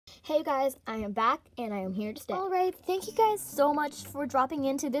Hey guys, I am back and I am here to stay. Alright, thank you guys so much for dropping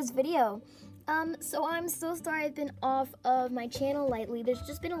into this video. So I'm so sorry I've been off of my channel lately. There's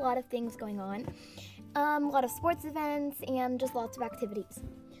just been a lot of things going on. A lot of sports events and just lots of activities.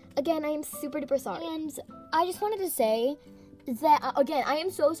 Again, I am super duper sorry. And I just wanted to say that, again, I am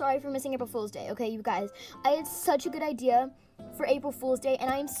so sorry for missing April Fool's Day, okay, you guys. I had such a good idea for April Fool's Day, and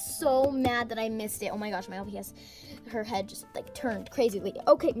I am so mad that I missed it. Oh my gosh, my LPS, her head just, like, turned crazily.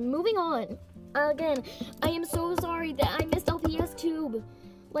 Okay, moving on. Again, I am so sorry that I missed LPS Tube.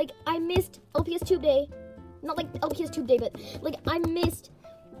 Like, I missed LPS Tube Day. Not, like, LPS Tube Day, but, like, I missed,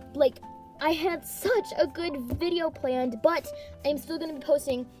 like, I had such a good video planned, but I'm still going to be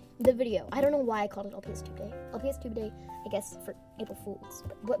posting the video. I don't know why I called it LPS Tube Day. LPS Tube Day, I guess, for April Fools.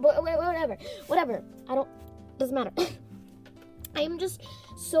 But whatever. Doesn't matter. I am just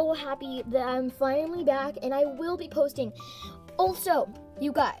so happy that I'm finally back, and I will be posting. Also,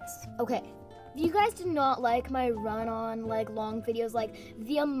 you guys, okay, if you guys did not like my run-on, like, long videos, like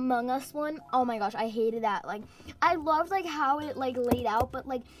the Among Us one, oh my gosh, I hated that. Like, I loved, like, how it, like, laid out, but,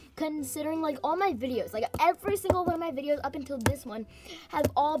 like, considering, like, all my videos, like, every single one of my videos up until this one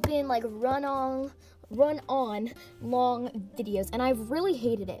have all been, like, run-on long videos, and I've really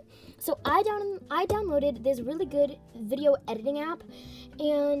hated it. So I downloaded this really good video editing app,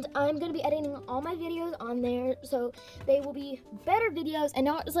 and I'm gonna be editing all my videos on there, so they will be better videos and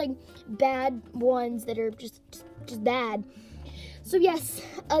not just like bad ones that are just bad. So yes,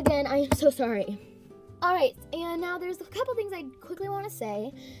 again, I am so sorry. Alright, and now there's a couple things I quickly want to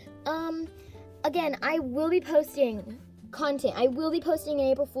say. Again, I will be posting content. I will be posting an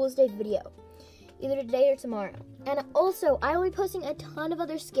April Fool's Day video, either today or tomorrow. And also, I will be posting a ton of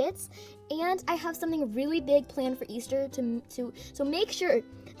other skits, and I have something really big planned for Easter so make sure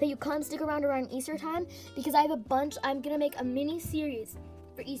that you come stick around Easter time, because I have a bunch. I'm gonna make a mini series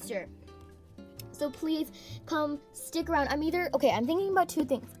for Easter. So please come stick around. I'm thinking about two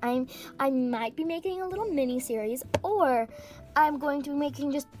things. I might be making a little mini series, or I'm going to be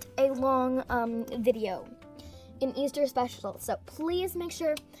making just a long video, an Easter special. So please make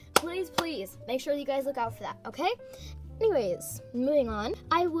sure, please make sure you guys look out for that, okay? Anyways, moving on.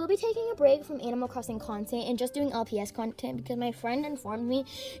 I will be taking a break from Animal Crossing content and just doing LPS content because my friend informed me.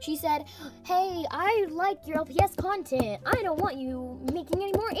 She said, hey, I like your LPS content. I don't want you making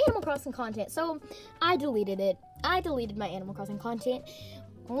any more Animal Crossing content. So I deleted it. I deleted my Animal Crossing content.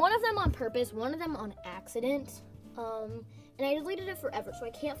 One of them on purpose, one of them on accident. And I deleted it forever, so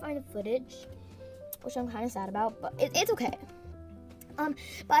I can't find the footage, which I'm kind of sad about, but it's okay. But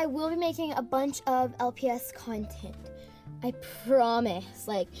I will be making a bunch of LPS content. I promise.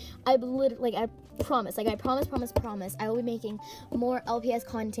 I promise. I will be making more LPS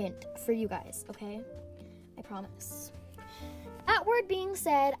content for you guys, okay? I promise. That word being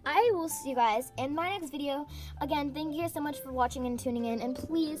said, I will see you guys in my next video. Again, thank you guys so much for watching and tuning in, and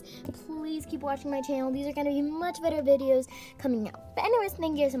please keep watching my channel. These are going to be much better videos coming out. But anyways,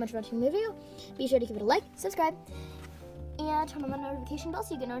 thank you guys so much for watching the video. Be sure to give it a like, subscribe, and turn on the notification bell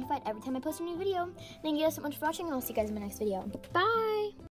so you get notified every time I post a new video. Thank you guys so much for watching, and I'll see you guys in my next video. Bye!